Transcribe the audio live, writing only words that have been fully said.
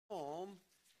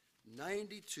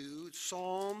92,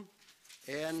 Psalm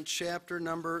and chapter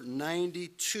number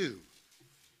 92.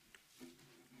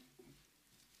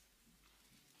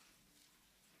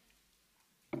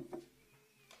 I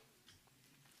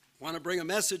want to bring a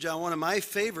message on one of my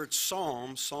favorite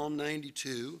psalms, Psalm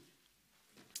 92.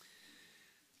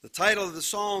 The title of the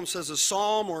psalm says, a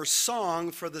psalm or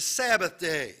song for the Sabbath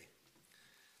day.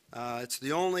 It's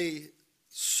the only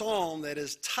psalm that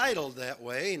is titled that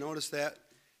way. Notice that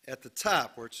at the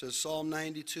top where it says Psalm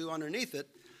 92 underneath it.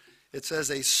 It says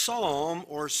a psalm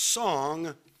or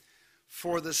song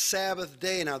for the Sabbath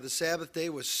day. Now the Sabbath day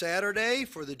was Saturday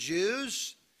for the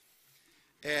Jews.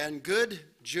 And good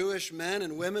Jewish men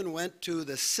and women went to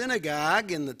the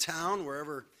synagogue in the town,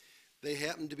 wherever they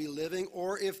happened to be living,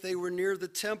 or if they were near the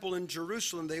temple in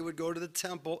Jerusalem, they would go to the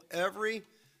temple every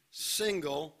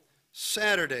single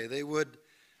Saturday. They would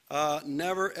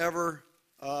never, ever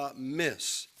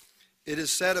miss. It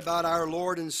is said about our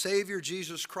Lord and Savior,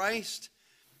 Jesus Christ,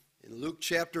 in Luke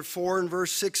chapter 4 and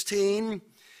verse 16,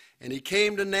 and he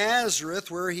came to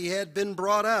Nazareth where he had been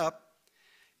brought up,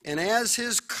 and as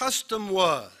his custom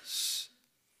was,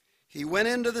 he went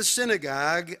into the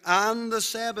synagogue on the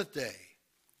Sabbath day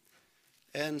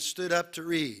and stood up to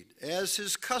read. As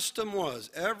his custom was,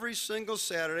 every single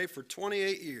Saturday for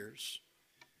 28 years,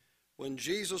 when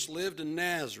Jesus lived in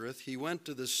Nazareth, he went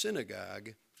to the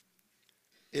synagogue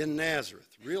in Nazareth.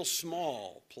 Real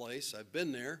small place. I've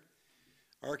been there.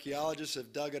 Archaeologists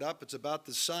have dug it up. It's about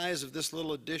the size of this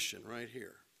little addition right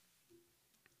here.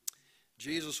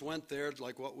 Jesus went there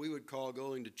like what we would call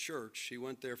going to church. He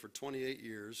went there for 28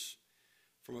 years,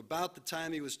 from about the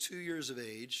time he was 2 years of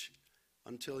age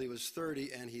until he was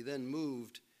 30, and he then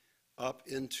moved up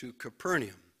into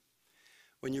Capernaum.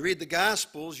 When you read the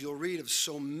Gospels, you'll read of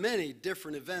so many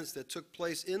different events that took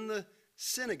place in the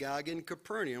synagogue in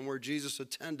Capernaum, where Jesus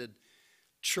attended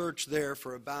church there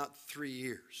for about 3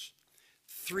 years.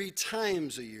 3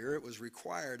 times a year it was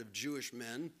required of Jewish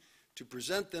men to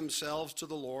present themselves to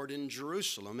the Lord in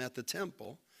Jerusalem at the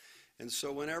temple. And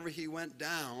so whenever he went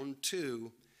down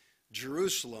to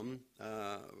Jerusalem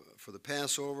for the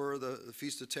Passover, the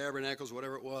Feast of Tabernacles,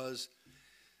 whatever it was,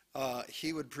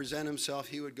 he would present himself,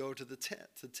 he would go to the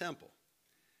temple.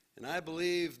 And I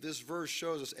believe this verse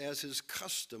shows us, as his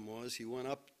custom was, he went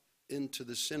up into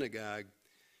the synagogue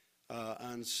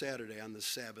on Saturday, on the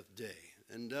Sabbath day.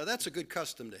 And that's a good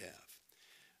custom to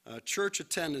have. Church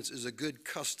attendance is a good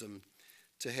custom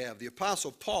to have. The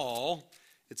Apostle Paul,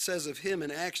 it says of him in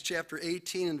Acts chapter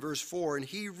 18 and verse 4, and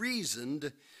he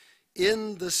reasoned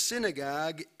in the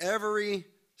synagogue every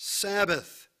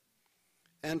Sabbath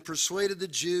and persuaded the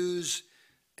Jews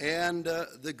and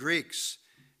the Greeks.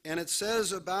 And it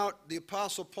says about the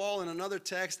Apostle Paul in another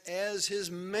text, as his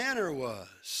manner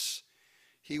was,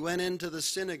 he went into the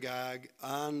synagogue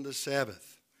on the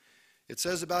Sabbath. It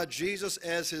says about Jesus,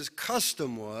 as his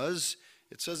custom was.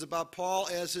 It says about Paul,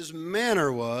 as his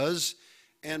manner was.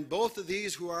 And both of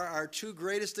these, who are our two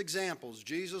greatest examples,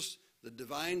 Jesus, the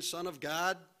divine Son of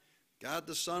God, God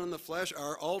the Son in the flesh,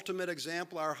 our ultimate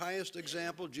example, our highest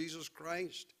example, Jesus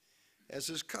Christ, as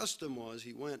his custom was,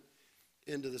 he went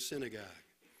into the synagogue.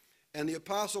 And the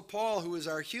Apostle Paul, who is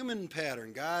our human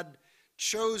pattern, God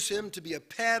chose him to be a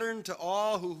pattern to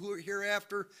all who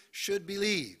hereafter should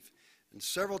believe. And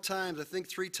several times, I think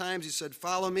 3 times, he said,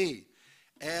 follow me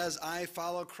as I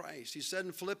follow Christ. He said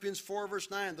in Philippians 4 verse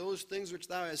 9, those things which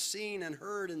thou hast seen and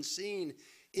heard and seen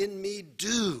in me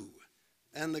do,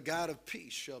 and the God of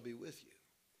peace shall be with you.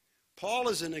 Paul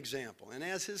is an example, and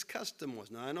as his custom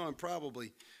was. Now, I know I'm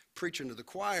probably preaching to the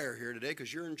choir here today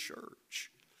because you're in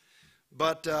church.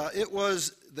 But it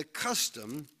was the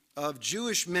custom of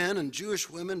Jewish men and Jewish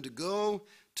women to go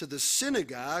to the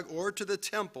synagogue or to the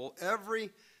temple every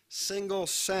single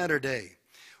Saturday.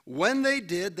 When they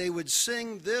did, they would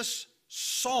sing this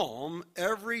psalm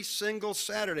every single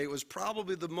Saturday. It was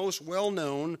probably the most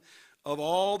well-known of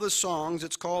all the songs.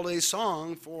 It's called a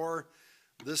song for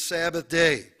the Sabbath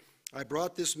day. I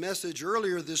brought this message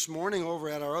earlier this morning over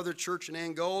at our other church in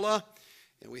Angola,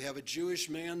 and we have a Jewish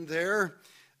man there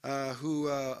who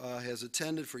has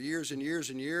attended for years and years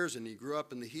and years, and he grew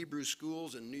up in the Hebrew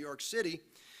schools in New York City.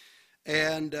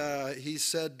 And he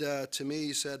said to me,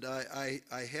 he said,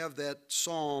 I have that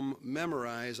psalm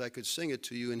memorized. I could sing it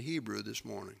to you in Hebrew this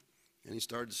morning. And he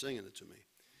started singing it to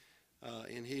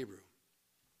me in Hebrew.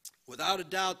 Without a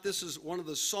doubt, this is one of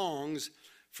the songs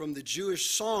from the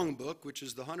Jewish songbook, which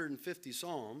is the 150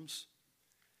 Psalms.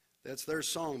 That's their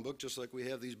songbook, just like we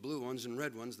have these blue ones and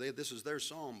red ones. This is their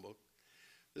songbook.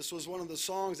 This was one of the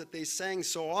songs that they sang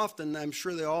so often, I'm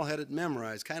sure they all had it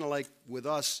memorized, kind of like with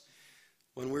us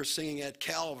when we're singing at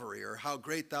Calvary, or How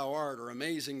Great Thou Art, or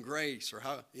Amazing Grace, or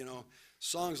how,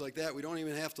 songs like that. We don't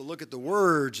even have to look at the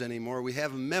words anymore. We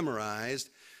have them memorized.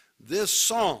 This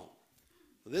psalm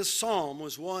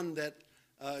was one that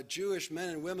Jewish men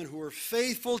and women who were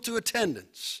faithful to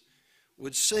attendance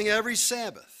would sing every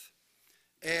Sabbath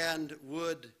and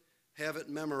would have it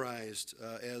memorized,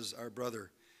 as our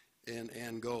brother in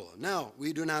Angola. Now,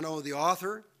 we do not know the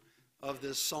author of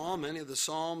this psalm. Many of the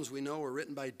psalms we know were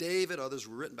written by David. Others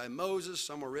were written by Moses.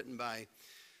 Some were written by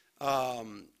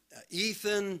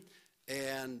Ethan,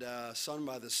 and some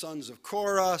by the sons of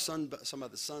Korah, some by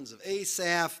the sons of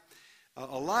Asaph.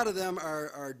 A lot of them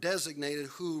are designated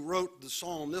who wrote the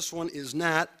psalm. This one is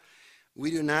not.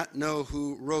 We do not know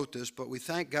who wrote this, but we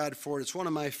thank God for it. It's one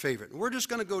of my favorite. And we're just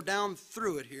going to go down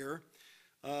through it here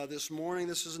this morning.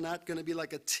 This is not going to be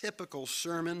like a typical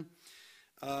sermon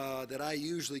that I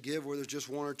usually give, where there's just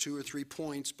one or two or three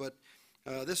points, but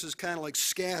this is kind of like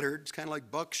scattered. It's kind of like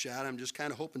buckshot. I'm just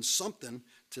kind of hoping something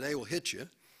today will hit you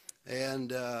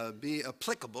and be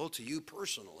applicable to you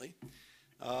personally.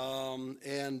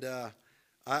 I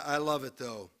love it,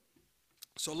 though.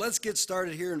 So let's get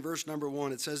started here in verse number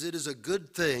 1. It says, "It is a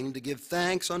good thing to give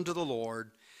thanks unto the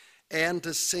Lord and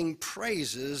to sing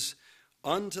praises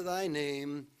unto thy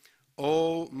name,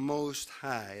 O Most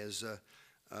High." As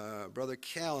Brother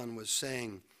Callan was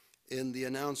saying in the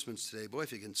announcements today, boy,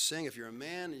 if you can sing, if you're a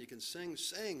man and you can sing,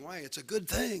 sing. Why? It's a good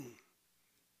thing.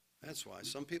 That's why.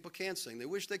 Some people can't sing. They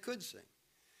wish they could sing.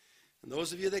 And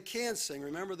those of you that can sing,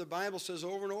 remember the Bible says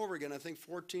over and over again, I think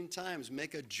 14 times,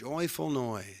 make a joyful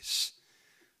noise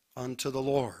unto the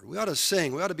Lord. We ought to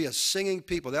sing. We ought to be a singing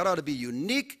people. That ought to be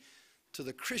unique to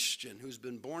the Christian who's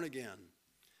been born again,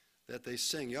 that they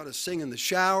sing. You ought to sing in the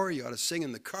shower. You ought to sing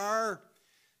in the car.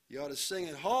 You ought to sing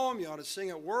at home. You ought to sing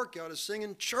at work. You ought to sing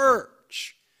in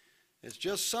church. It's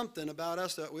just something about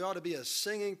us that we ought to be a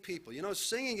singing people.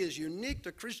 Singing is unique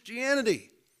to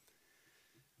Christianity.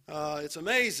 It's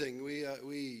amazing. We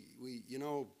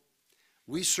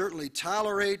certainly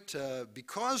tolerate,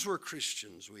 because we're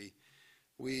Christians, we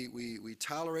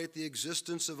tolerate the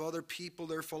existence of other people,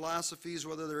 their philosophies,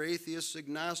 whether they're atheists,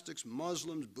 agnostics,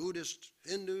 Muslims, Buddhists,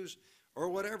 Hindus, or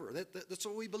whatever. That's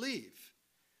what we believe.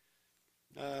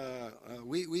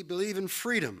 We believe in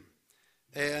freedom,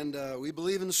 and we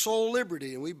believe in soul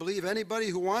liberty, and we believe anybody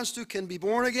who wants to can be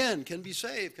born again, can be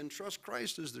saved, can trust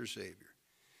Christ as their Savior.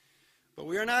 But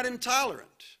we are not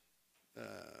intolerant.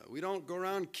 We don't go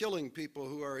around killing people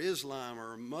who are Islam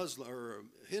or Muslim or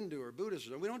Hindu or Buddhist.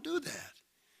 We don't do that.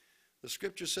 The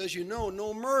Scripture says,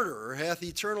 no murderer hath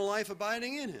eternal life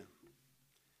abiding in him.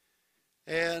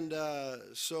 And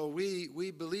so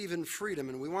we believe in freedom,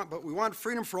 and we want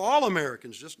freedom for all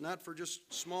Americans, not for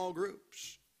just small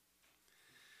groups.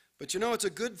 But it's a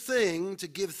good thing to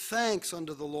give thanks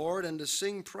unto the Lord and to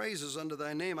sing praises unto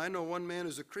thy name. I know one man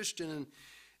who's a Christian,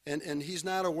 and he's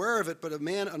not aware of it, but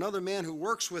another man who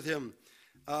works with him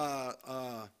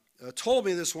told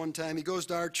me this one time. He goes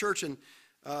to our church, and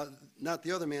not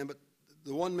the other man, but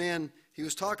the one man he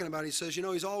was talking about, he says,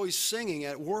 he's always singing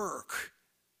at work.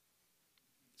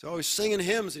 He's always singing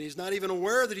hymns, and he's not even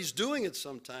aware that he's doing it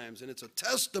sometimes, and it's a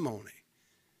testimony.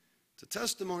 It's a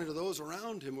testimony to those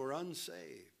around him who are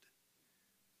unsaved,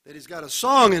 that he's got a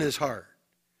song in his heart.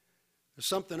 There's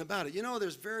something about it.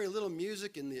 There's very little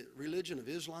music in the religion of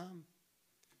Islam.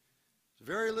 There's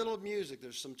very little music.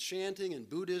 There's some chanting in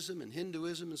Buddhism and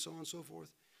Hinduism and so on and so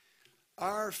forth.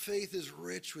 Our faith is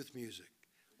rich with music.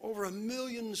 Over 1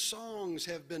 million songs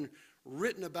have been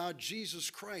written about Jesus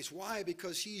Christ. Why?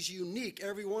 Because he's unique.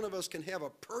 Every one of us can have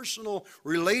a personal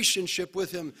relationship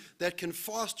with him that can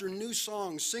foster new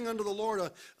songs. Sing unto the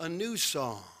Lord a new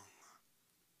song.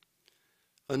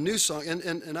 A new song.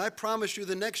 And I promise you,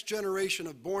 the next generation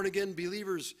of born-again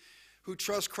believers who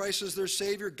trust Christ as their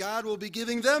Savior, God will be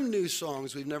giving them new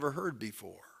songs we've never heard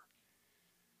before.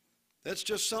 That's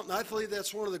just something, I believe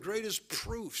that's one of the greatest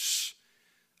proofs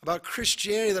about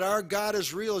Christianity, that our God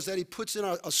is real, is that he puts in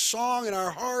a song in our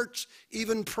hearts,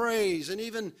 even praise. And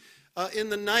even in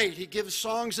the night, he gives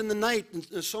songs in the night.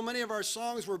 And so many of our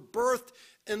songs were birthed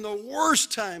in the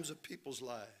worst times of people's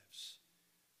lives.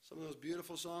 Some of those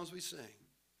beautiful songs we sing.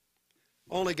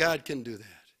 Only God can do that.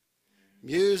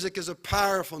 Music is a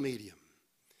powerful medium,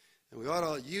 and we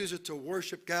ought to use it to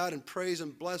worship God and praise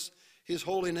and bless his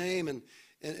holy name. And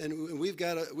we've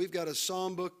got a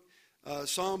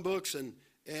songbooks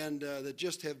and that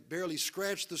just have barely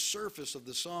scratched the surface of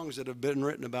the songs that have been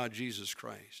written about Jesus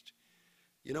Christ.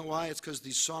 You know why? It's because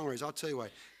these songwriters, I'll tell you why,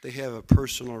 they have a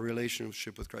personal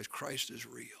relationship with Christ. Christ is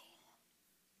real.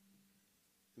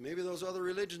 Maybe those other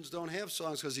religions don't have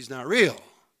songs because he's not real.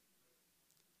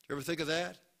 You ever think of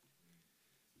that?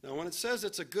 Now, when it says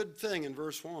it's a good thing in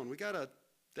verse 1,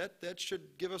 that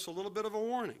should give us a little bit of a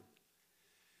warning.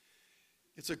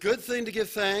 It's a good thing to give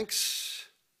thanks,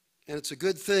 and it's a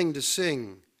good thing to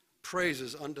sing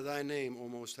praises unto thy name, O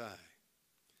Most High.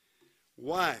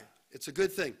 Why? It's a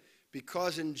good thing.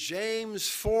 Because in James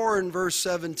 4 and verse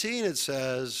 17 it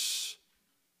says,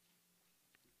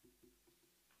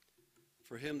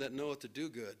 for him that knoweth to do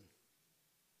good,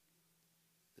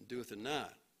 and doeth it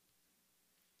not,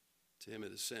 to him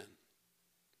it is sin.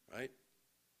 Right?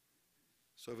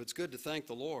 So if it's good to thank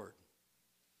the Lord,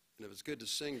 and if it's good to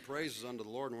sing praises unto the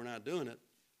Lord and we're not doing it,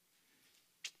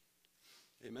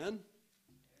 amen?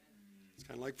 It's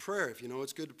kind of like prayer. If you know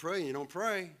it's good to pray and you don't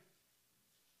pray,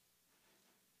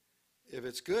 if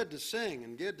it's good to sing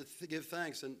and good to give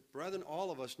thanks, then brethren,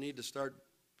 all of us need to start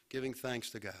giving thanks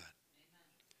to God.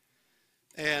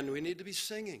 Amen. And we need to be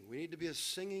singing. We need to be a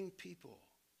singing people.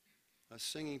 A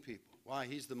singing people. Why?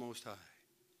 He's the Most High.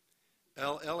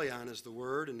 El Elyon is the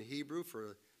word in the Hebrew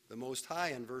for the Most High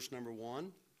in verse number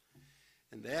 1.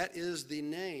 And that is the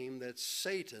name that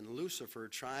Satan, Lucifer,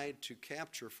 tried to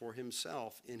capture for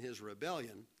himself in his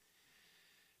rebellion.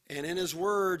 And in his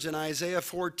words in Isaiah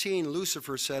 14,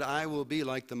 Lucifer said, I will be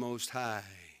like the Most High.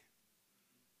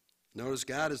 Notice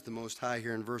God is the Most High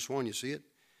here in verse 1. You see it?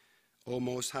 O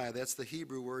Most High. That's the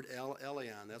Hebrew word El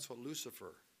Elyon. That's what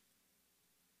Lucifer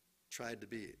tried to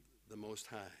be, the Most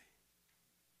High.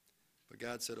 But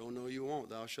God said, oh, no, you won't.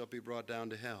 Thou shalt be brought down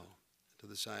to hell, to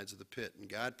the sides of the pit. And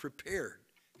God prepared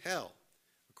hell,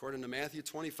 according to Matthew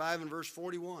 25 and verse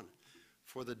 41.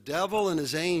 For the devil and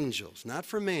his angels, not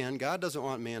for man. God doesn't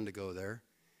want man to go there.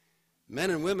 Men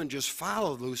and women just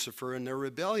followed Lucifer in their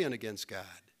rebellion against God.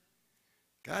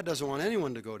 God doesn't want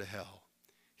anyone to go to hell.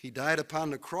 He died upon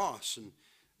the cross and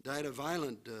died a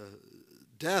violent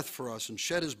death for us and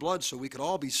shed his blood so we could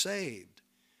all be saved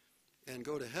and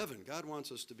go to heaven. God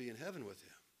wants us to be in heaven with him.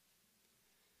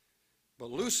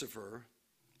 But Lucifer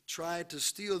tried to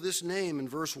steal this name in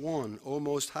verse 1, O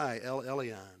Most High, El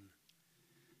Elyon.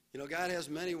 You know, God has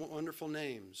many wonderful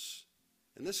names,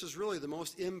 and this is really the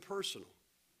most impersonal,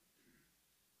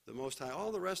 the Most High.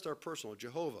 All the rest are personal.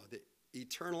 Jehovah, the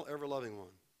eternal, ever-loving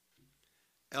one.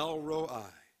 El Roi,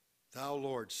 thou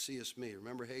Lord, seest me.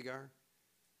 Remember Hagar?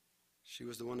 She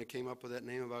was the one that came up with that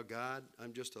name about God.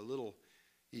 I'm just a little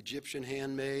Egyptian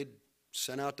handmaid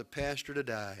sent out to pasture to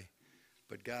die,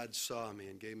 but God saw me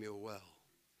and gave me a well,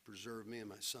 preserved me and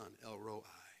my son, El Roi.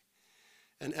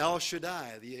 And El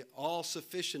Shaddai, the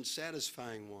all-sufficient,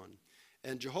 satisfying one.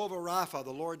 And Jehovah Rapha, the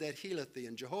Lord that healeth thee.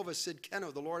 And Jehovah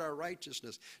Sidkenu, the Lord our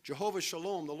righteousness. Jehovah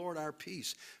Shalom, the Lord our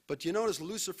peace. But you notice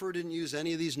Lucifer didn't use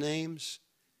any of these names?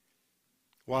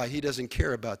 Why? He doesn't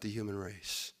care about the human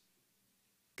race.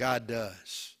 God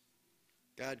does.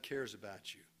 God cares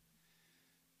about you.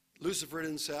 Lucifer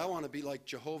didn't say, I want to be like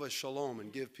Jehovah Shalom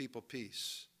and give people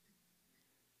peace.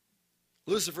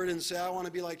 Lucifer didn't say, I want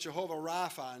to be like Jehovah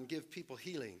Rapha and give people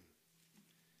healing.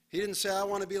 He didn't say, I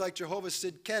want to be like Jehovah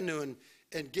Sidkenu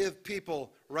and give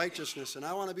people righteousness. And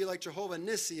I want to be like Jehovah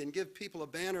Nissi and give people a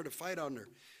banner to fight under.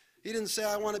 He didn't say,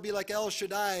 I want to be like El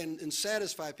Shaddai and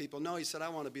satisfy people. No, he said, I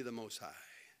want to be the Most High.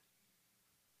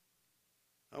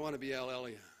 I want to be El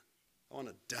Elyon. I want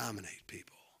to dominate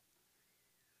people.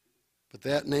 But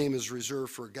that name is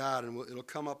reserved for God, and it'll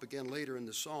come up again later in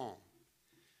the song.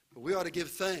 But we ought to give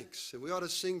thanks, and we ought to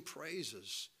sing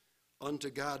praises unto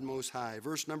God Most High.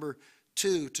 Verse number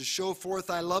 2, to show forth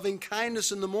thy loving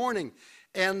kindness in the morning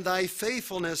and thy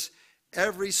faithfulness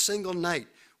every single night.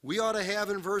 We ought to have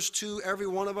in verse 2, every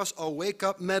one of us, a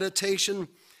wake-up meditation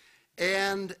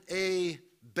and a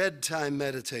bedtime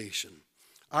meditation.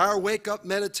 Our wake-up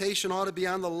meditation ought to be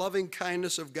on the loving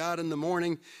kindness of God in the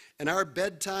morning, and our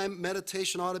bedtime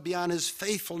meditation ought to be on his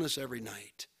faithfulness every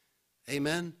night.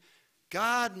 Amen?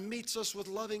 God meets us with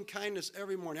loving kindness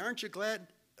every morning. Aren't you glad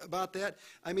about that?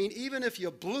 I mean, even if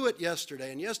you blew it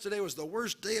yesterday, and yesterday was the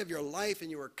worst day of your life, and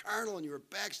you were carnal, and you were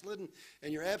backslidden,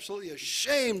 and you're absolutely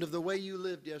ashamed of the way you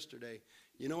lived yesterday,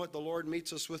 you know what the Lord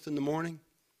meets us with in the morning?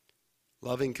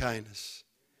 Loving kindness.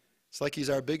 It's like he's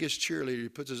our biggest cheerleader. He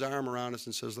puts his arm around us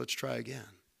and says, let's try again.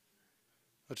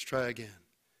 Let's try again.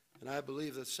 And I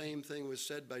believe the same thing was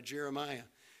said by Jeremiah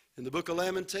in the book of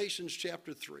Lamentations,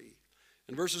 chapter 3.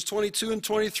 In verses 22 and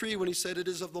 23, when he said, it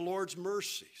is of the Lord's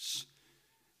mercies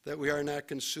that we are not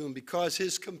consumed, because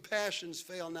his compassions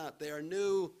fail not. They are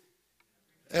new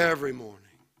every morning.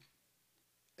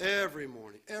 Every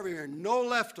morning. Every morning. No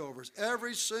leftovers.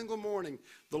 Every single morning,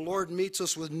 the Lord meets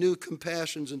us with new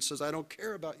compassions and says, I don't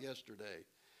care about yesterday,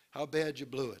 how bad you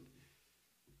blew it.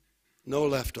 No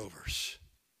leftovers.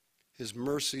 His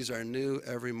mercies are new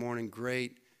every morning.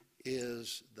 Great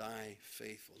is thy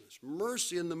faithfulness.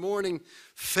 Mercy in the morning,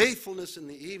 faithfulness in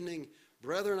the evening.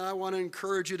 Brethren, I want to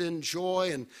encourage you to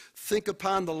enjoy and think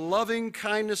upon the loving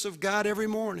kindness of God every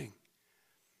morning.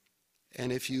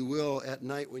 And if you will, at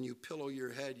night when you pillow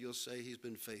your head, you'll say, he's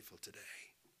been faithful today.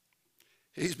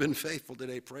 He's been faithful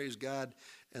today, praise God,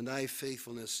 and thy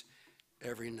faithfulness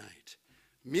every night.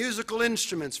 Musical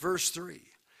instruments, verse 3.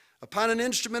 Upon an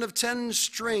instrument of 10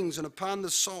 strings, and upon the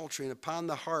psaltery, and upon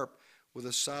the harp, with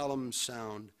a solemn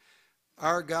sound.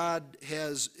 Our God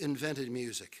has invented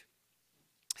music.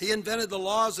 He invented the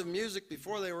laws of music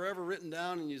before they were ever written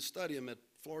down, and you study them at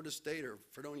Florida State or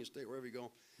Fredonia State, wherever you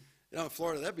go. You know,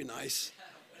 Florida, that'd be nice.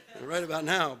 Right about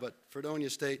now, but Fredonia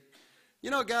State. You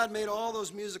know, God made all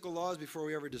those musical laws before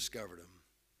we ever discovered them.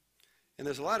 And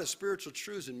there's a lot of spiritual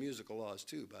truths in musical laws,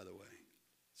 too, by the way.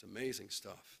 It's amazing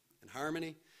stuff. And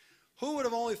harmony. Who would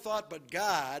have only thought but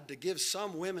God to give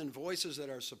some women voices that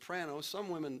are soprano, some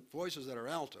women voices that are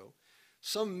alto,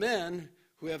 some men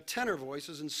who have tenor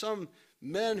voices, and some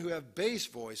men who have bass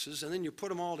voices, and then you put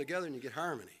them all together and you get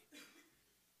harmony.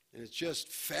 And it's just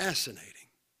fascinating.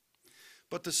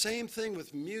 But the same thing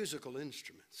with musical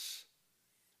instruments.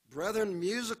 Brethren,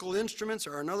 musical instruments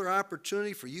are another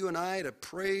opportunity for you and I to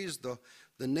praise the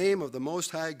name of the Most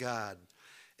High God.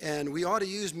 And we ought to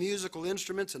use musical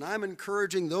instruments, and I'm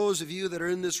encouraging those of you that are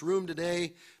in this room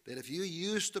today that if you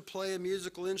used to play a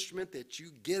musical instrument, that you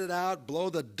get it out,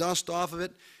 blow the dust off of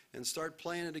it, and start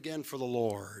playing it again for the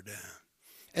Lord.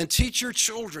 And teach your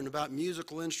children about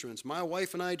musical instruments. My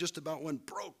wife and I just about went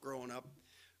broke growing up,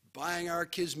 buying our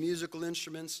kids musical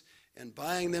instruments and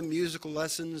buying them musical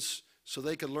lessons so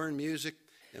they could learn music,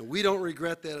 and we don't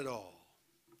regret that at all.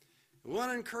 I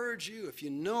want to encourage you, if you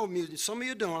know music, some of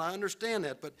you don't, I understand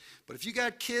that, but if you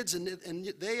got kids and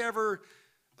they ever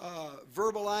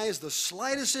verbalize the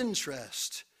slightest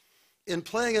interest in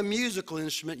playing a musical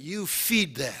instrument, you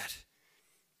feed that.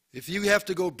 If you have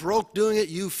to go broke doing it,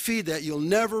 you feed that. You'll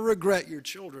never regret your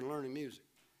children learning music.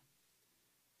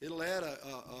 It'll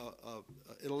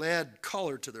add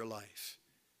color to their life.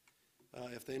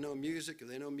 If they know music, if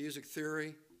they know music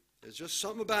theory, there's just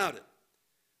something about it.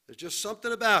 There's just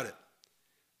something about it.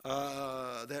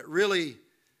 That really,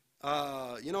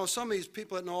 you know, some of these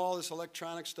people that know all this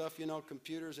electronic stuff, you know,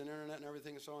 computers and internet and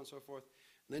everything and so on and so forth,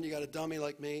 and then you got a dummy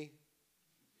like me.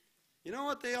 You know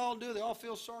what they all do? They all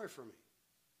feel sorry for me.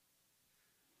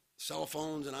 Cell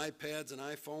phones and iPads and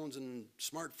iPhones and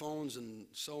smartphones and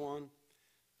so on.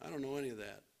 I don't know any of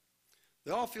that.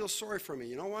 They all feel sorry for me.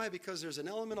 You know why? Because there's an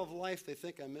element of life they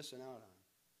think I'm missing out on.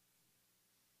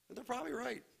 And they're probably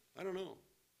right. I don't know.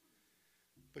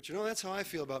 But you know, that's how I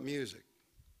feel about music.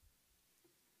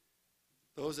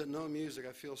 Those that know music,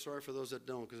 I feel sorry for those that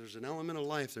don't, because there's an element of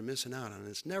life they're missing out on. And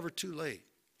it's never too late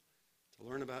to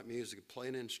learn about music and play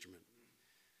an instrument.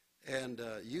 And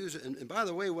use it. And by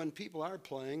the way, when people are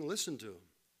playing, listen to them.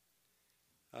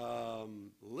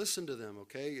 Listen to them,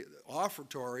 okay?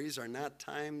 Offertories are not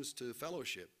times to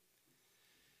fellowship.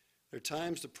 They're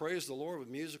times to praise the Lord with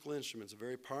musical instruments, a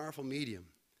very powerful medium.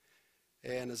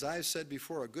 And as I've said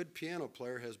before, a good piano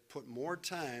player has put more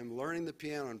time learning the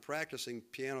piano and practicing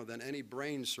piano than any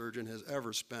brain surgeon has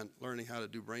ever spent learning how to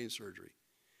do brain surgery.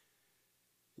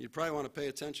 You probably want to pay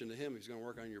attention to him. He's going to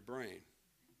work on your brain.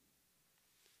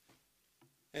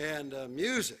 And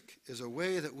music is a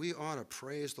way that we ought to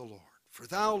praise the Lord. For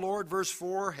thou, Lord, verse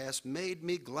 4, hast made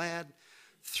me glad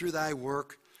through thy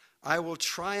work. I will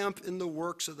triumph in the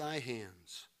works of thy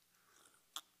hands.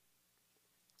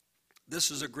 This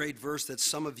is a great verse that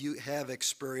some of you have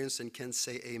experienced and can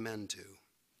say amen to.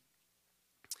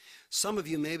 Some of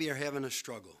you maybe are having a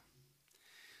struggle.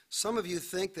 Some of you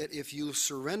think that if you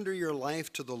surrender your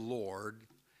life to the Lord,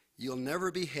 you'll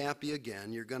never be happy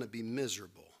again. You're going to be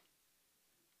miserable.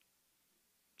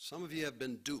 Some of you have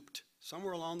been duped.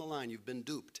 Somewhere along the line, you've been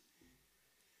duped.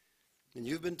 And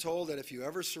you've been told that if you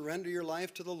ever surrender your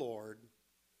life to the Lord,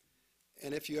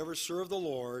 and if you ever serve the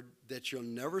Lord, that you'll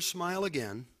never smile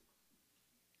again,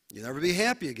 you'll never be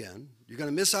happy again, you're going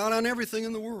to miss out on everything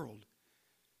in the world.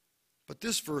 But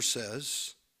this verse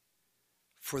says,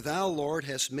 for thou, Lord,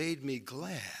 hast made me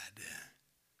glad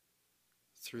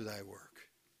through thy work.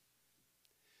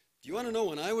 Do you want to know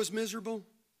when I was miserable?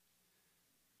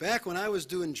 Back when I was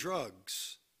doing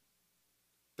drugs,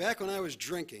 back when I was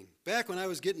drinking, back when I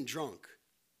was getting drunk,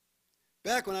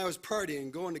 back when I was partying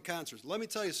and going to concerts. Let me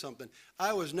tell you something.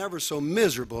 I was never so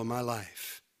miserable in my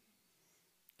life.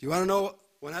 Do you want to know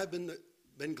when I've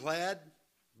been glad?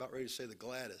 About ready to say the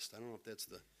gladdest. I don't know if that's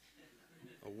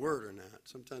a word or not.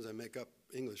 Sometimes I make up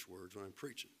English words when I'm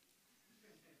preaching.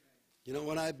 You know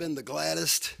when I've been the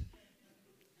gladdest?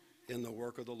 In the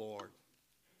work of the Lord.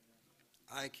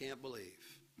 I can't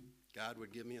believe God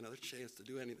would give me another chance to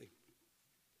do anything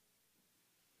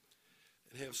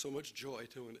and have so much joy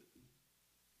doing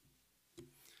it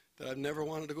that I've never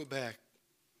wanted to go back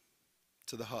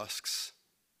to the husks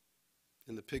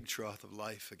in the pig trough of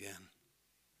life again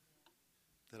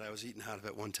that I was eaten out of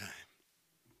at one time.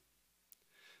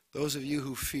 Those of you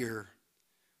who fear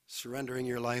surrendering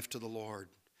your life to the Lord,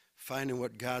 finding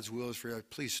what God's will is for you,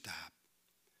 please stop.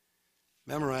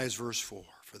 Memorize verse 4.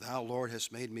 For thou, Lord,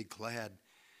 hast made me glad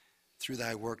through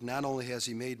thy work. Not only has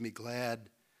he made me glad,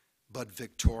 but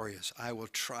victorious. I will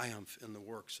triumph in the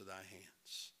works of thy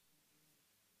hands.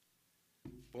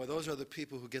 Boy, those are the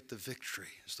people who get the victory.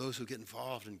 It's those who get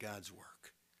involved in God's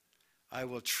work. I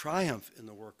will triumph in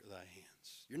the work of thy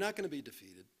hands. You're not going to be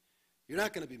defeated. You're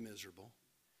not going to be miserable.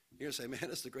 You're going to say, man,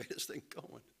 that's the greatest thing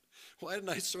going. Why didn't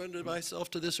I surrender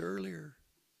myself to this earlier?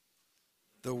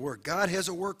 The work. God has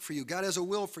a work for you. God has a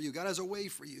will for you. God has a way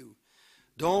for you.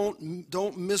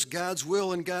 Don't miss God's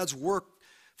will and God's work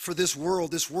for this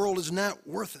world. This world is not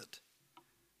worth it.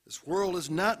 This world is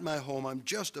not my home. I'm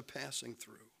just a passing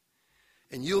through.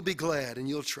 And you'll be glad and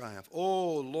you'll triumph.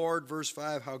 Oh, Lord, verse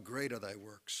 5, how great are thy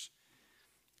works,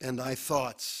 and thy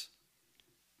thoughts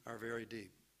are very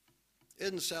deep.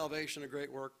 Isn't salvation a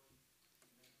great work?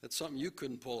 That's something you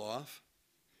couldn't pull off.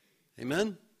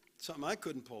 Amen? Something I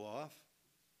couldn't pull off.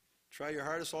 Try your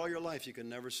hardest all your life. You can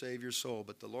never save your soul,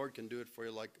 but the Lord can do it for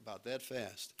you like about that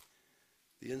fast.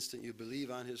 The instant you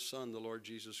believe on his Son, the Lord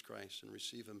Jesus Christ, and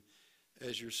receive him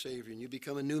as your Savior. And you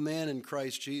become a new man in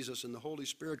Christ Jesus, and the Holy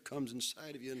Spirit comes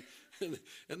inside of you.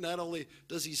 And not only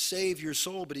does he save your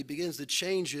soul, but he begins to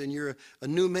change you, and you're a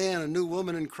new man, a new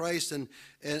woman in Christ. And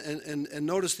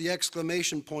notice the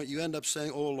exclamation point. You end up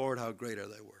saying, oh, Lord, how great are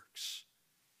thy works.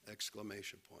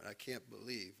 Exclamation point. I can't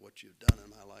believe what you've done in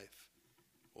my life.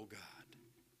 Oh, God.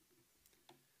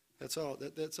 That's all.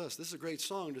 That's us. This is a great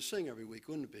song to sing every week,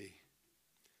 wouldn't it be?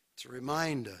 To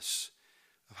remind us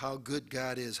of how good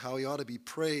God is, how he ought to be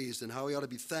praised and how he ought to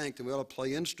be thanked, and we ought to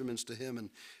play instruments to him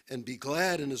and be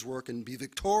glad in his work and be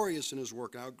victorious in his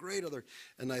work. And how great are they,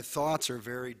 and thy thoughts are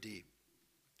very deep.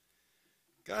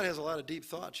 God has a lot of deep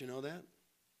thoughts, you know that?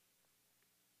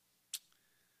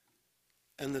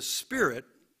 And the Spirit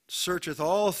searcheth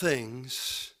all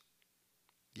things,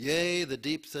 yea, the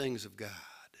deep things of God.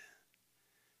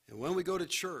 And when we go to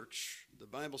church, the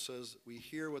Bible says we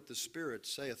hear what the Spirit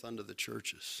saith unto the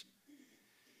churches.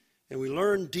 And we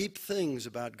learn deep things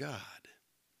about God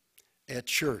at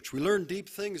church. We learn deep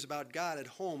things about God at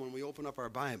home when we open up our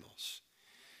Bibles.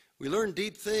 We learn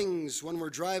deep things when we're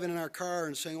driving in our car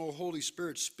and saying, oh, Holy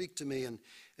Spirit, speak to me. And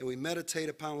we meditate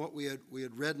upon what we had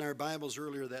read in our Bibles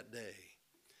earlier that day.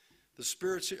 The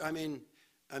Spirit, I mean,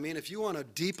 if you want a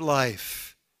deep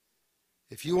life,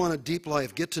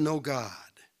 get to know God.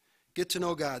 Get to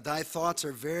know God. Thy thoughts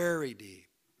are very deep.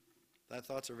 Thy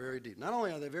thoughts are very deep. Not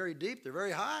only are they very deep, they're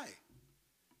very high.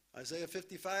 Isaiah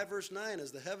 55, verse 9,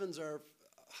 as the heavens are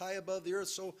high above the earth,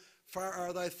 so far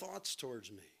are thy thoughts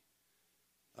towards me.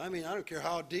 I mean, I don't care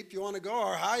how deep you want to go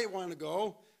or how you want to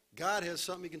go. God has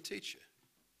something he can teach you.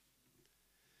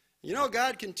 You know,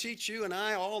 God can teach you and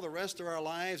I all the rest of our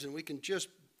lives, and we can just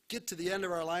get to the end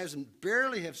of our lives and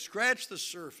barely have scratched the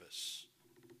surface.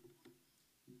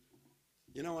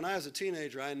 You know, when I was a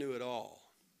teenager, I knew it all.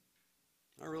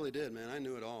 I really did, man. I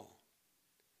knew it all.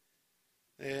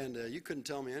 And you couldn't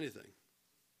tell me anything.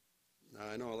 Now,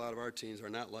 I know a lot of our teens are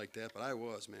not like that, but I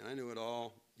was, man. I knew it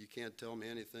all. You can't tell me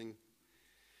anything.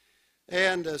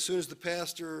 And as soon as the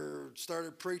pastor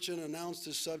started preaching and announced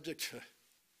his subject,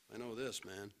 I know this,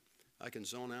 man. I can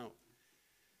zone out.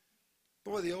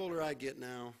 Boy, the older I get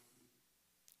now,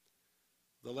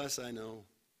 the less I know.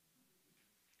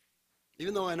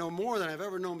 Even though I know more than I've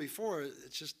ever known before,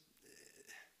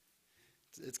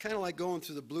 it's kind of like going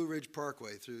through the Blue Ridge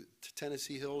Parkway, through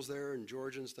Tennessee Hills there in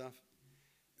Georgia and stuff.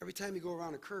 Every time you go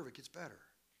around a curve, it gets better.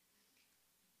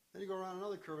 Then you go around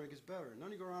another curve, and it gets better. And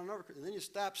then you go around another curve, and then you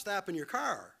stop in your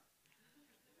car.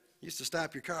 You used to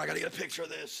stop your car, I got to get a picture of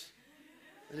this.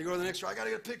 And you go to the next row, I got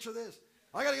to get a picture of this.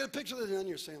 I got to get a picture of this. And then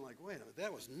you're saying like, wait a minute,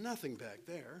 that was nothing back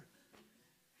there.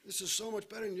 This is so much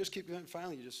better. And you just keep going.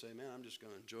 Finally, you just say, man, I'm just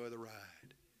going to enjoy the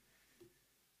ride.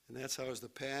 And that's how as the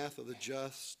path of the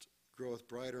just groweth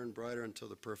brighter and brighter until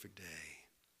the perfect day.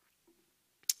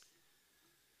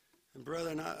 And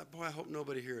brethren, I hope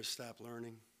nobody here has stopped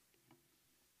learning.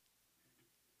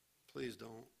 Please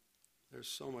don't. There's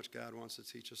so much God wants to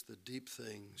teach us, the deep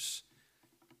things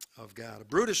of God. A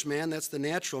brutish man, that's the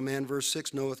natural man, verse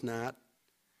 6, knoweth not.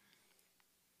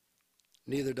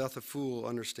 Neither doth a fool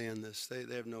understand this. They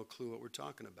have no clue what we're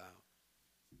talking about.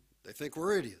 They think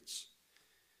we're idiots.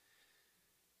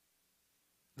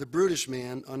 The brutish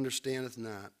man understandeth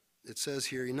not. It says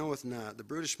here, he knoweth not. The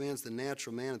brutish man's the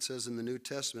natural man, it says in the New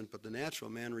Testament, but the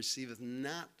natural man receiveth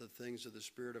not the things of the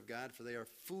Spirit of God, for they are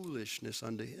foolishness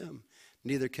unto him.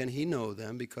 Neither can he know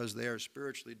them, because they are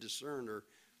spiritually discerned or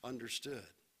understood.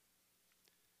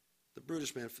 The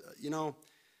brutish man,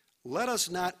 let us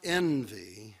not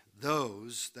envy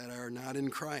those that are not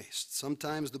in Christ.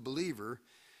 Sometimes the believer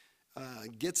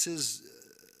gets his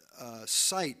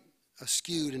sight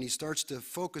askewed, and he starts to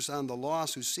focus on the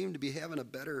lost who seem to be having a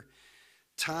better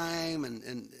time,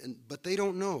 but they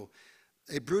don't know.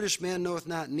 A brutish man knoweth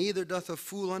not, neither doth a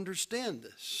fool understand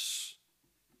this.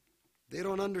 They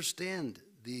don't understand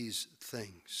these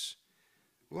things.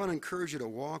 We want to encourage you to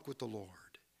walk with the Lord.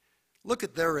 Look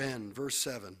at their end, verse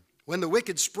 7. When the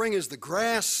wicked spring as the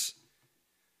grass,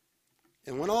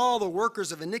 and when all the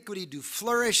workers of iniquity do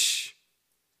flourish,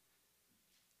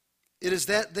 it is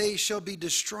that they shall be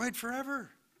destroyed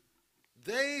forever.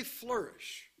 They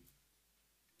flourish.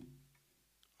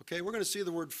 Okay, we're going to see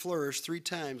the word flourish 3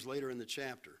 times later in the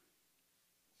chapter.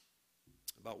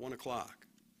 About 1 o'clock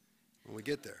when we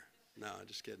get there. No,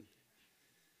 just kidding.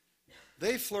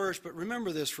 They flourish, but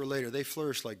remember this for later. They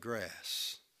flourish like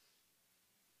grass.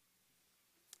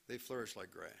 They flourish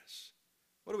like grass.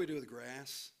 What do we do with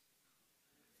grass?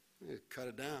 We cut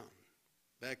it down.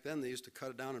 Back then they used to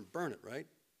cut it down and burn it, right?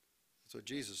 That's what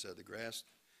Jesus said. The grass,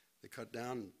 they cut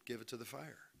down and give it to the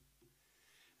fire.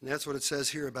 And that's what it says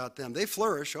here about them. They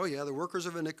flourish. Oh, yeah, the workers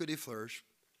of iniquity flourish.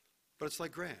 But it's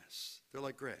like grass. They're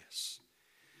like grass.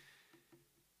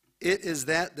 It is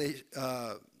that they,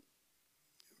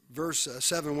 verse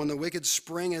 7, when the wicked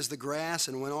spring as the grass,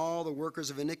 and when all the workers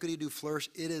of iniquity do flourish,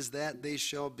 it is that they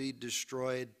shall be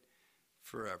destroyed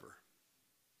forever.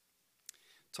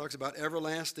 It talks about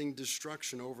everlasting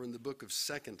destruction over in the book of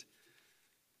 2nd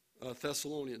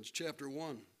Thessalonians chapter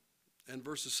 1 and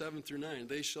verses 7 through 9.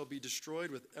 They shall be destroyed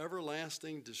with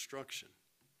everlasting destruction.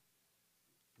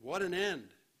 What an end.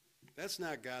 That's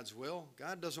not God's will.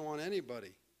 God doesn't want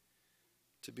anybody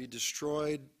to be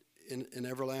destroyed in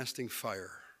everlasting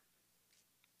fire,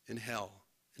 in hell,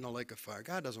 in a lake of fire.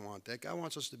 God doesn't want that. God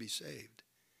wants us to be saved.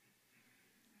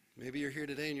 Maybe you're here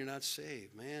today and you're not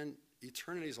saved. Man,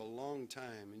 eternity is a long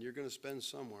time, and you're going to spend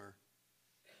somewhere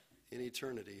in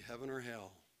eternity, heaven or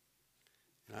hell.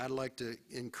 And I'd like to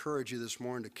encourage you this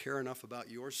morning to care enough about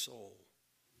your soul,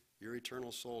 your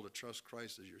eternal soul, to trust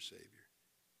Christ as your Savior.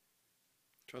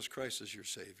 Trust Christ as your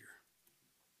Savior.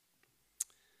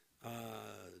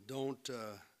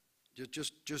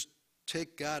 Just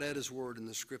take God at His word in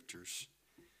the Scriptures.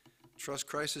 Trust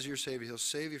Christ as your Savior. He'll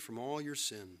save you from all your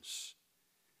sins.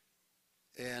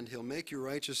 And He'll make you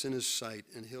righteous in His sight.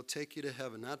 And He'll take you to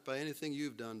heaven, not by anything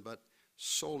you've done, but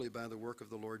solely by the work of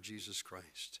the Lord Jesus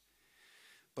Christ.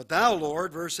 But thou,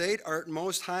 Lord, verse 8, art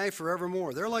most high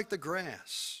forevermore. They're like the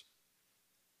grass.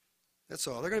 That's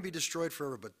all. They're going to be destroyed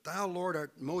forever. But thou, Lord,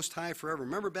 art most high forever.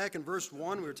 Remember back in verse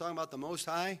 1, we were talking about the most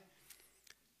high?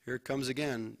 Here it comes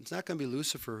again. It's not going to be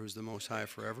Lucifer who's the most high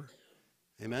forever.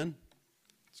 Amen?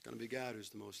 It's going to be God who's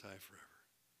the most high forever.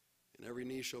 And every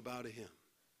knee shall bow to Him.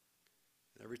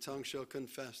 And every tongue shall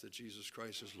confess that Jesus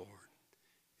Christ is Lord.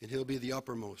 And He'll be the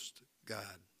uppermost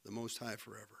God, the most high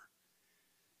forever.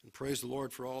 And praise the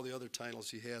Lord for all the other titles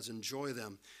He has. Enjoy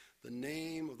them. The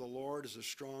name of the Lord is a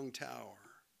strong tower.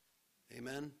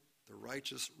 Amen? The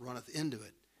righteous runneth into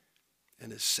it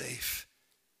and is safe.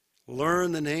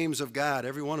 Learn the names of God.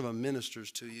 Every one of them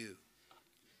ministers to you.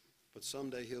 But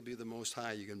someday He'll be the most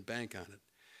high. You can bank on it.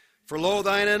 For lo,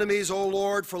 thine enemies, O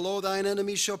Lord, for lo, thine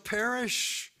enemies shall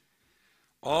perish.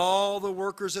 All the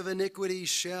workers of iniquity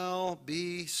shall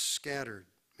be scattered.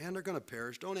 Man, they're going to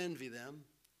perish. Don't envy them.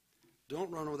 Don't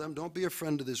run with them. Don't be a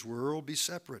friend of this world. Be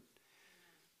separate.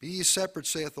 Be ye separate,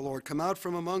 saith the Lord. Come out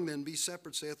from among them. Be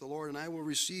separate, saith the Lord, and I will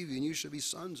receive you, and you shall be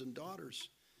sons and daughters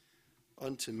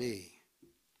unto me.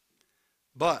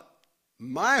 But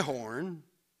my horn,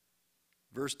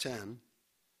 verse 10,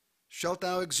 shalt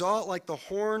thou exalt like the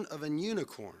horn of an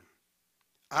unicorn.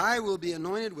 I will be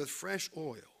anointed with fresh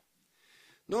oil.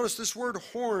 Notice this word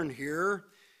horn here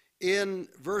in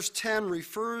verse 10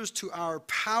 refers to our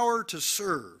power to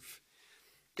serve.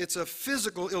 It's a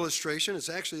physical illustration. It's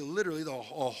actually literally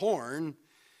a horn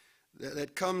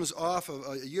that comes off of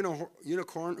a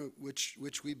unicorn,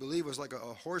 which we believe was like a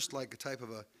horse-like type of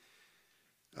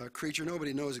a creature.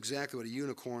 Nobody knows exactly what a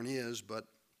unicorn is, but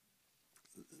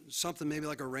something maybe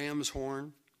like a ram's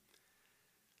horn.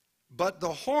 But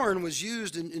the horn was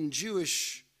used in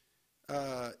Jewish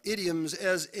idioms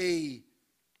as a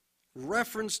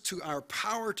reference to our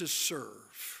power to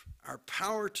serve. Our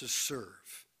power to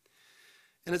serve.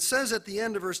 And it says at the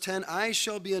end of verse 10, I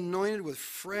shall be anointed with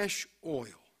fresh oil.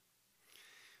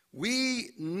 We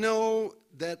know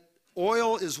that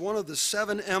oil is one of the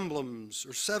 7 emblems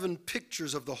or 7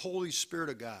 pictures of the Holy Spirit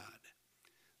of God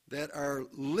that are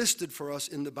listed for us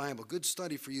in the Bible. Good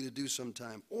study for you to do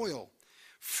sometime. Oil,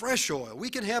 fresh oil. We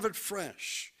can have it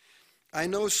fresh. I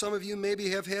know some of you maybe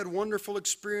have had wonderful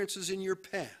experiences in your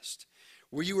past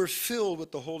where you were filled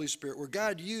with the Holy Spirit, where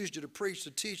God used you to preach,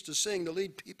 to teach, to sing, to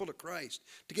lead people to Christ,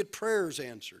 to get prayers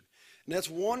answered. And that's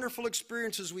wonderful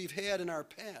experiences we've had in our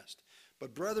past.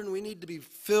 But brethren, we need to be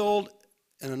filled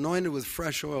and anointed with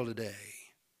fresh oil today.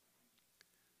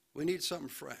 We need something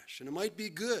fresh. And it might be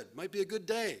good. It might be a good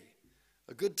day,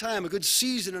 a good time, a good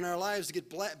season in our lives to get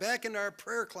back into our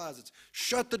prayer closets.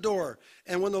 Shut the door.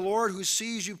 And when the Lord who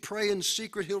sees you pray in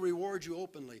secret, he'll reward you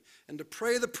openly. And to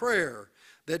pray the prayer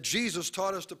that Jesus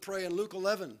taught us to pray in Luke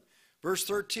 11, verse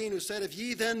 13, who said, if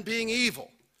ye then being evil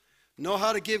know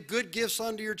how to give good gifts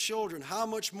unto your children, how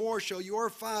much more shall your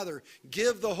Father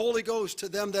give the Holy Ghost to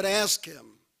them that ask him?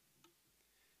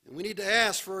 And we need to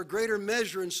ask for a greater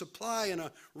measure and supply and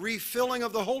a refilling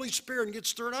of the Holy Spirit and get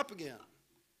stirred up again.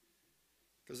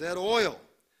 Because that oil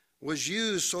was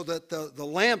used so that the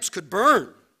lamps could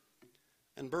burn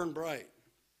and burn bright.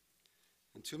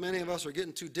 And too many of us are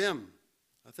getting too dim.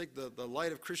 I think the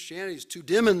light of Christianity is too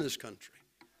dim in this country.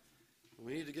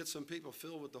 We need to get some people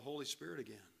filled with the Holy Spirit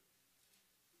again.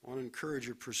 I want to encourage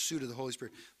your pursuit of the Holy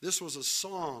Spirit. This was a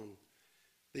song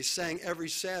they sang every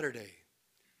Saturday.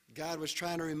 God was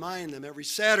trying to remind them every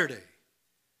Saturday,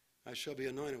 I shall be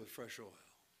anointed with fresh oil.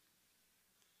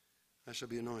 I shall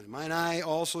be anointed. Mine eye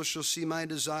also shall see my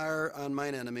desire on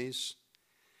mine enemies,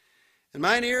 and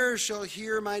mine ears shall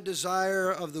hear my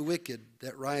desire of the wicked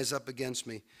that rise up against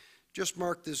me. Just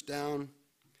mark this down.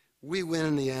 We win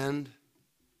in the end.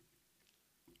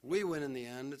 We win in the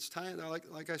end. It's time,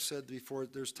 like I said before,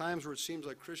 there's times where it seems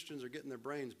like Christians are getting their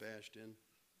brains bashed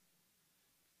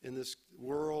in this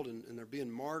world, and they're being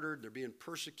martyred, they're being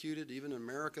persecuted. Even in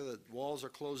America, the walls are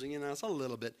closing in on us a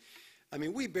little bit. I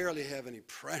mean, we barely have any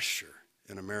pressure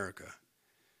in America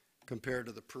compared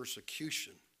to the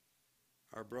persecution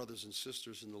our brothers and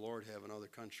sisters in the Lord have in other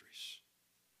countries.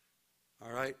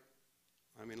 All right?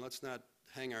 I mean, let's not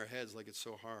hang our heads like it's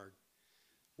so hard.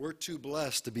 We're too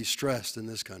blessed to be stressed in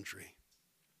this country.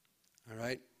 All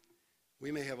right?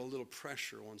 We may have a little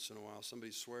pressure once in a while.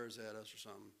 Somebody swears at us or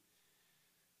something.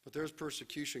 But there's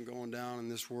persecution going down in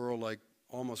this world like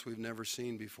almost we've never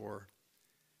seen before.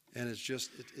 And it's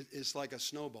just, it's like a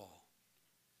snowball.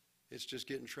 It's just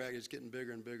getting tracked. It's getting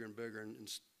bigger and bigger and bigger. And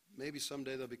maybe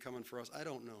someday they'll be coming for us. I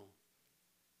don't know.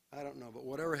 I don't know. But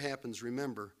whatever happens,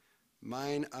 remember,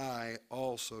 mine eye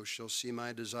also shall see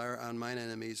my desire on mine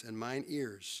enemies, and mine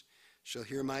ears shall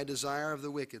hear my desire of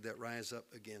the wicked that rise up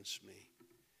against me.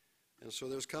 And so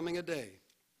there's coming a day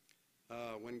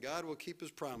when God will keep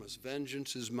his promise.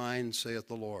 Vengeance is mine, saith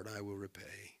the Lord, I will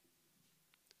repay.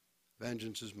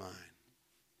 Vengeance is mine.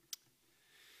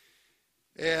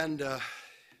 And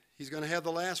he's going to have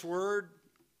the last word.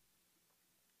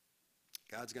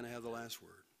 God's going to have the last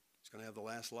word. He's going to have the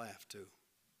last laugh too.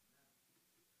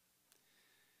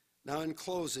 Now in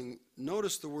closing,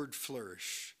 notice the word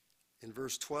flourish in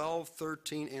verse 12,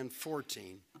 13, and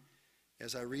 14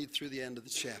 as I read through the end of the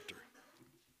chapter.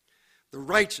 The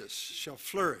righteous shall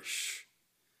flourish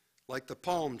like the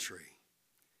palm tree.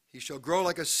 He shall grow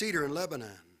like a cedar in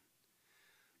Lebanon.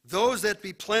 Those that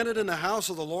be planted in the house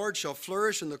of the Lord shall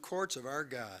flourish in the courts of our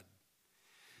God.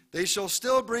 They shall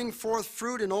still bring forth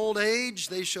fruit in old age.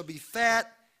 They shall be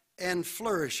fat and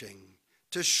flourishing,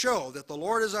 to show that the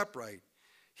Lord is upright.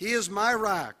 He is my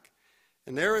rock,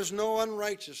 and there is no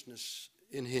unrighteousness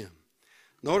in him.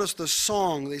 Notice the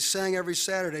song they sang every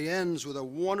Saturday ends with a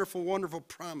wonderful, wonderful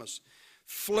promise.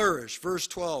 Flourish, verse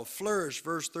 12. Flourish,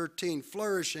 verse 13.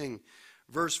 Flourishing,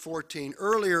 verse 14.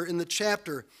 Earlier in the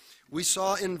chapter, we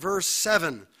saw in verse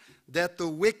 7 that the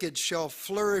wicked shall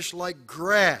flourish like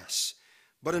grass.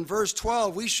 But in verse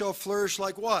 12, we shall flourish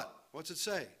like what? What's it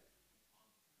say?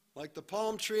 Like the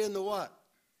palm tree and the what?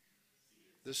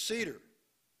 The cedar.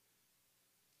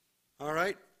 All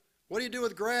right? What do you do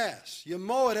with grass? You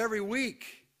mow it every week.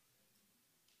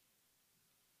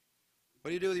 What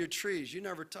do you do with your trees? You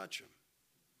never touch them.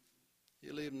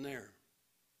 You leave them there.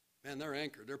 Man, they're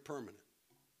anchored. They're permanent.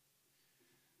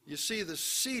 You see, the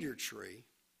cedar tree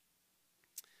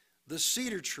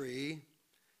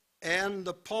and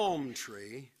the palm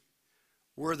tree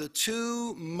were the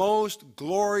two most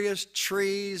glorious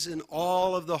trees in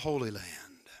all of the Holy Land.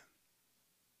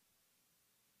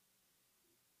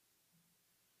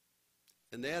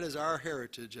 And that is our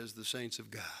heritage as the saints of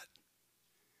God.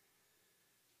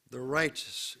 The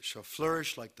righteous shall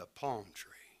flourish like the palm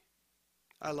tree.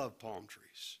 I love palm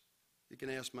trees. You can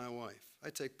ask my wife. I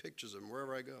take pictures of them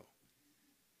wherever I go.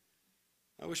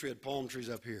 I wish we had palm trees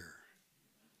up here.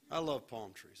 I love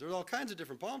palm trees. There's all kinds of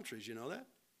different palm trees, you know that?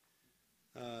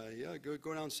 Yeah,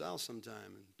 go down south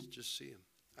sometime and just see them.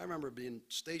 I remember being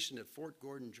stationed at Fort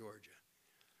Gordon, Georgia.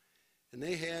 And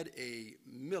they had a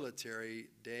military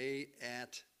day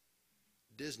at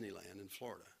Disneyland in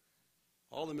Florida.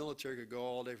 All the military could go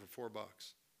all day for $4.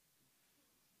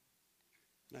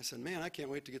 And I said, man, I can't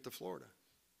wait to get to Florida.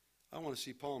 I want to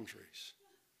see palm trees.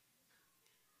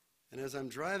 And as I'm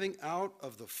driving out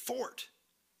of the fort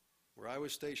where I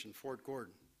was stationed, Fort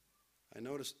Gordon, I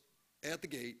noticed at the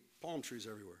gate palm trees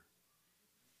everywhere.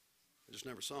 I just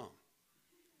never saw them.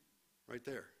 Right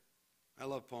there. I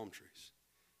love palm trees.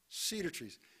 Cedar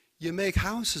trees. You make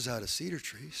houses out of cedar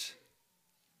trees.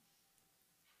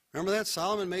 Remember that?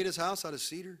 Solomon made his house out of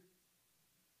cedar.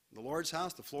 The Lord's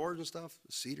house, the floors and stuff,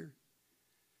 cedar.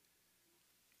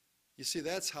 You see,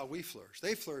 that's how we flourish.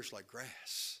 They flourish like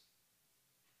grass.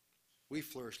 We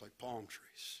flourish like palm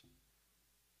trees,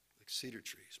 like cedar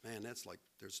trees. Man, that's like,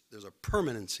 there's a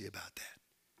permanency about that.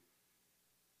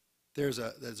 There's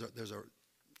a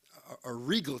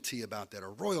regality about that, a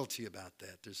royalty about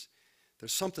that. There's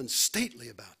something stately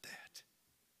about that.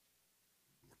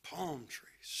 We're palm trees,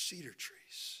 cedar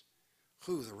trees.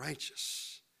 Who? The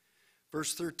righteous.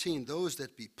 Verse 13, those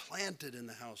that be planted in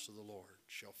the house of the Lord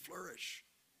shall flourish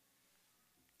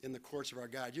in the courts of our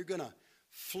God. You're going to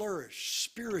flourish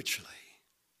spiritually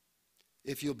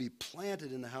if you'll be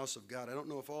planted in the house of God. I don't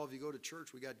know if all of you go to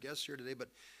church. We got guests here today, but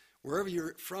wherever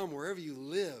you're from, wherever you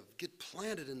live, get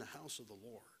planted in the house of the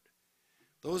Lord.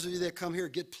 Those of you that come here,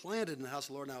 get planted in the house of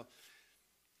the Lord. Now,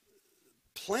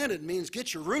 planted means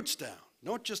get your roots down.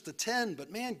 Not just attend,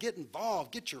 but man, get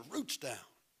involved. Get your roots down.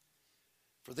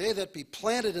 For they that be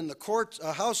planted in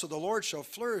the house of the Lord shall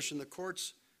flourish in the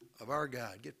courts of our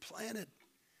God. Get planted.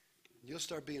 You'll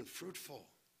start being fruitful.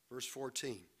 Verse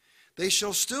 14. They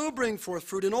shall still bring forth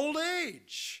fruit in old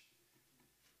age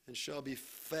and shall be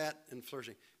fat and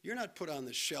flourishing. You're not put on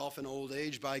the shelf in old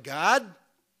age by God.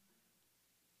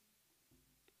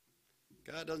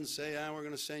 God doesn't say, we're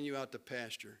going to send you out to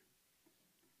pasture.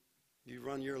 You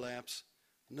run your laps.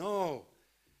 No.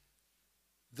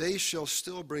 They shall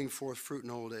still bring forth fruit in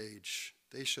old age.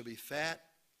 They shall be fat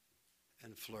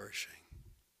and flourishing.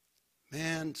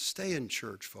 Man, stay in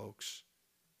church, folks.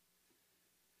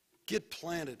 Get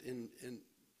planted in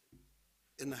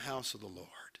the house of the Lord.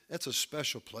 That's a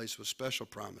special place with special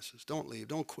promises. Don't leave.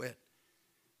 Don't quit.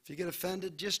 If you get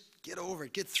offended, just get over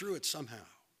it. Get through it somehow.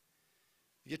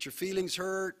 You get your feelings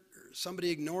hurt, or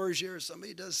somebody ignores you, or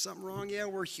somebody does something wrong. Yeah,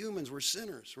 we're humans. We're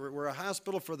sinners. We're a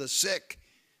hospital for the sick.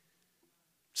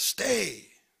 Stay.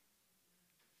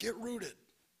 Get rooted.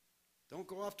 Don't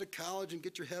go off to college and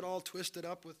get your head all twisted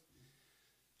up with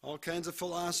all kinds of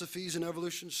philosophies and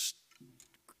evolutions.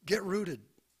 Get rooted.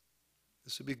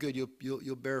 This will be good.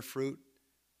 You'll bear fruit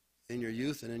in your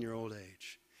youth and in your old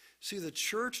age. See, the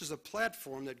church is a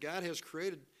platform that God has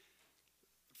created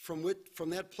from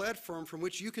that platform from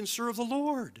which you can serve the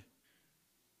Lord.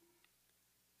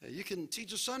 You can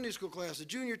teach a Sunday school class, a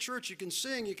junior church, you can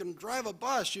sing, you can drive a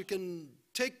bus, you can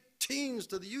take teens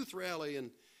to the youth rally. And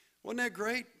wasn't that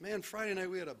great? Man, Friday night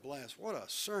we had a blast. What a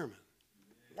sermon.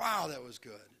 Wow, that was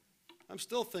good. I'm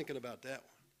still thinking about that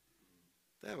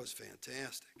one. That was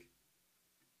fantastic.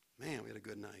 Man, we had a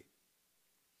good night.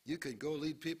 You could go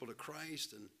lead people to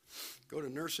Christ and go to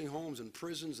nursing homes and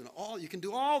prisons and all. You can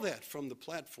do all that from the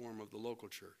platform of the local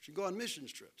church. You can go on mission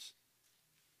trips.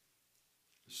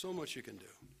 There's so much you can do.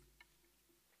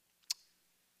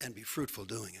 And be fruitful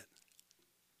doing it.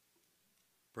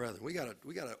 Brethren, we got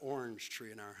an orange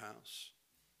tree in our house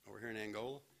over here in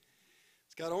Angola.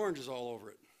 It's got oranges all over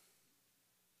it.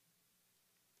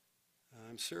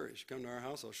 I'm serious. You come to our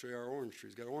house, I'll show you our orange tree.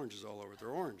 It's got oranges all over it. They're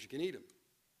orange. You can eat them.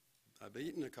 I've been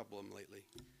eating a couple of them lately.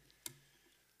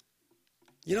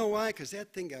 You know why? Because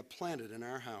that thing got planted in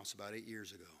our house about 8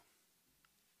 years ago.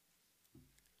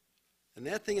 And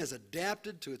that thing has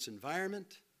adapted to its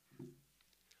environment.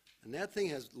 And that thing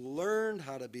has learned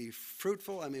how to be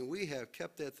fruitful. I mean, we have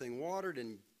kept that thing watered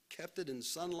and kept it in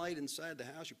sunlight inside the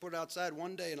house. You put it outside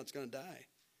one day and it's going to die.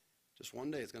 Just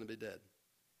one day it's going to be dead.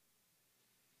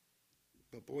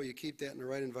 But boy, you keep that in the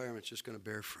right environment, it's just going to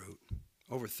bear fruit.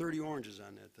 Over 30 oranges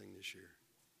on that thing this year.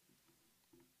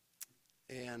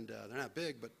 And they're not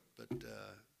big, but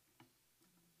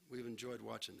we've enjoyed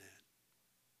watching that.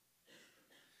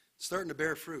 It's starting to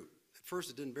bear fruit. At first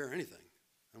it didn't bear anything.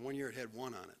 And one year it had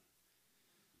 1 on it.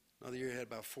 Another year it had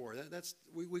about 4.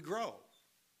 We grow.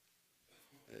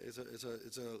 It's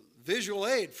a visual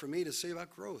aid for me to see about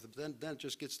growth. But then it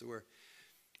just gets to where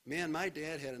Man, my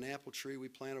dad had an apple tree we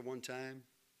planted one time.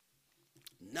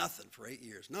 Nothing for 8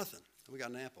 years, nothing. And we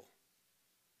got an apple.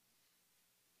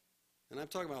 And I'm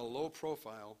talking about a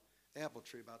low-profile apple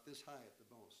tree, about this high at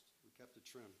the most. We kept it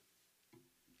trimmed.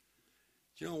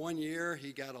 Do you know, one year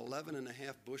he got 11 and a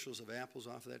half bushels of apples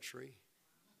off of that tree?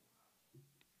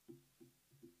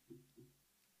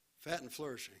 Fat and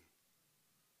flourishing.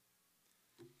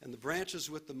 And the branches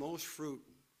with the most fruit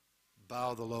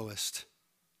bow the lowest.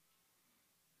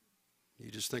 You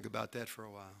just think about that for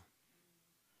a while.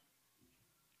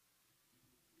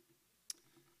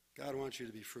 God wants you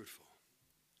to be fruitful.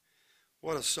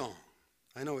 What a song.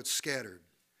 I know it's scattered,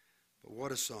 but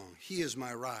what a song. He is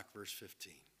my rock, verse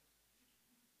 15.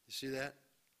 You see that?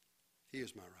 He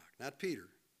is my rock. Not Peter,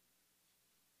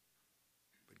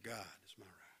 but God is my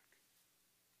rock.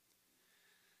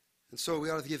 And so we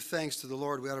ought to give thanks to the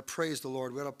Lord. We ought to praise the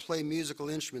Lord. We ought to play musical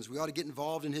instruments. We ought to get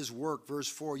involved in his work. Verse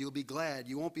 4, you'll be glad.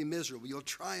 You won't be miserable. You'll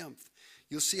triumph.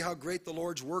 You'll see how great the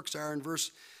Lord's works are in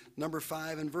verse number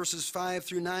 5. And verses 5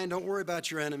 through 9, don't worry about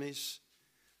your enemies.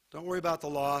 Don't worry about the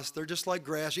lost. They're just like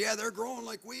grass. Yeah, they're growing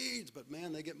like weeds, but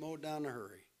man, they get mowed down in a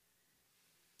hurry.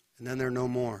 And then they're no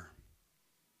more.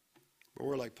 But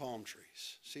we're like palm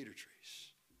trees, cedar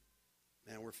trees.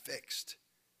 Man, we're fixed.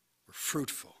 We're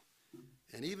fruitful.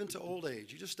 And even to old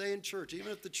age, you just stay in church.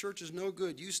 Even if the church is no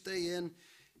good, you stay in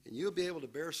and you'll be able to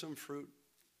bear some fruit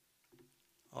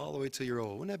all the way till you're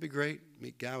old. Wouldn't that be great?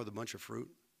 Meet God with a bunch of fruit.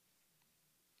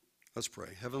 Let's pray.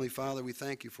 Heavenly Father, we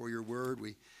thank you for your word.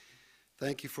 We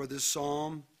thank you for this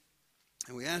psalm.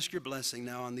 And we ask your blessing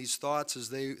now on these thoughts as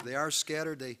they are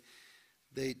scattered.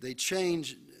 They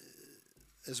change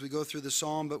as we go through the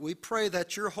psalm. But we pray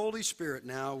that your Holy Spirit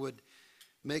now would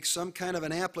make some kind of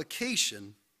an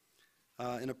application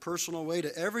in a personal way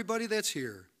to everybody that's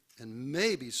here. And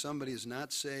maybe somebody is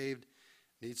not saved,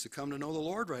 needs to come to know the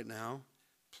Lord right now.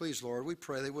 Please, Lord, we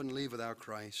pray they wouldn't leave without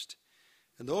Christ.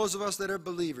 And those of us that are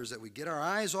believers, that we get our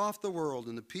eyes off the world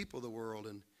and the people of the world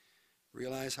and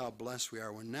realize how blessed we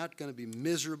are. We're not going to be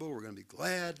miserable. We're going to be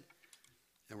glad.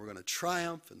 And we're going to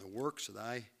triumph in the works of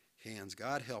thy hands.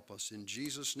 God help us. In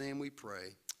Jesus' name we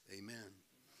pray. Amen.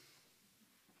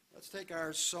 Let's take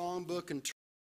our song book and turn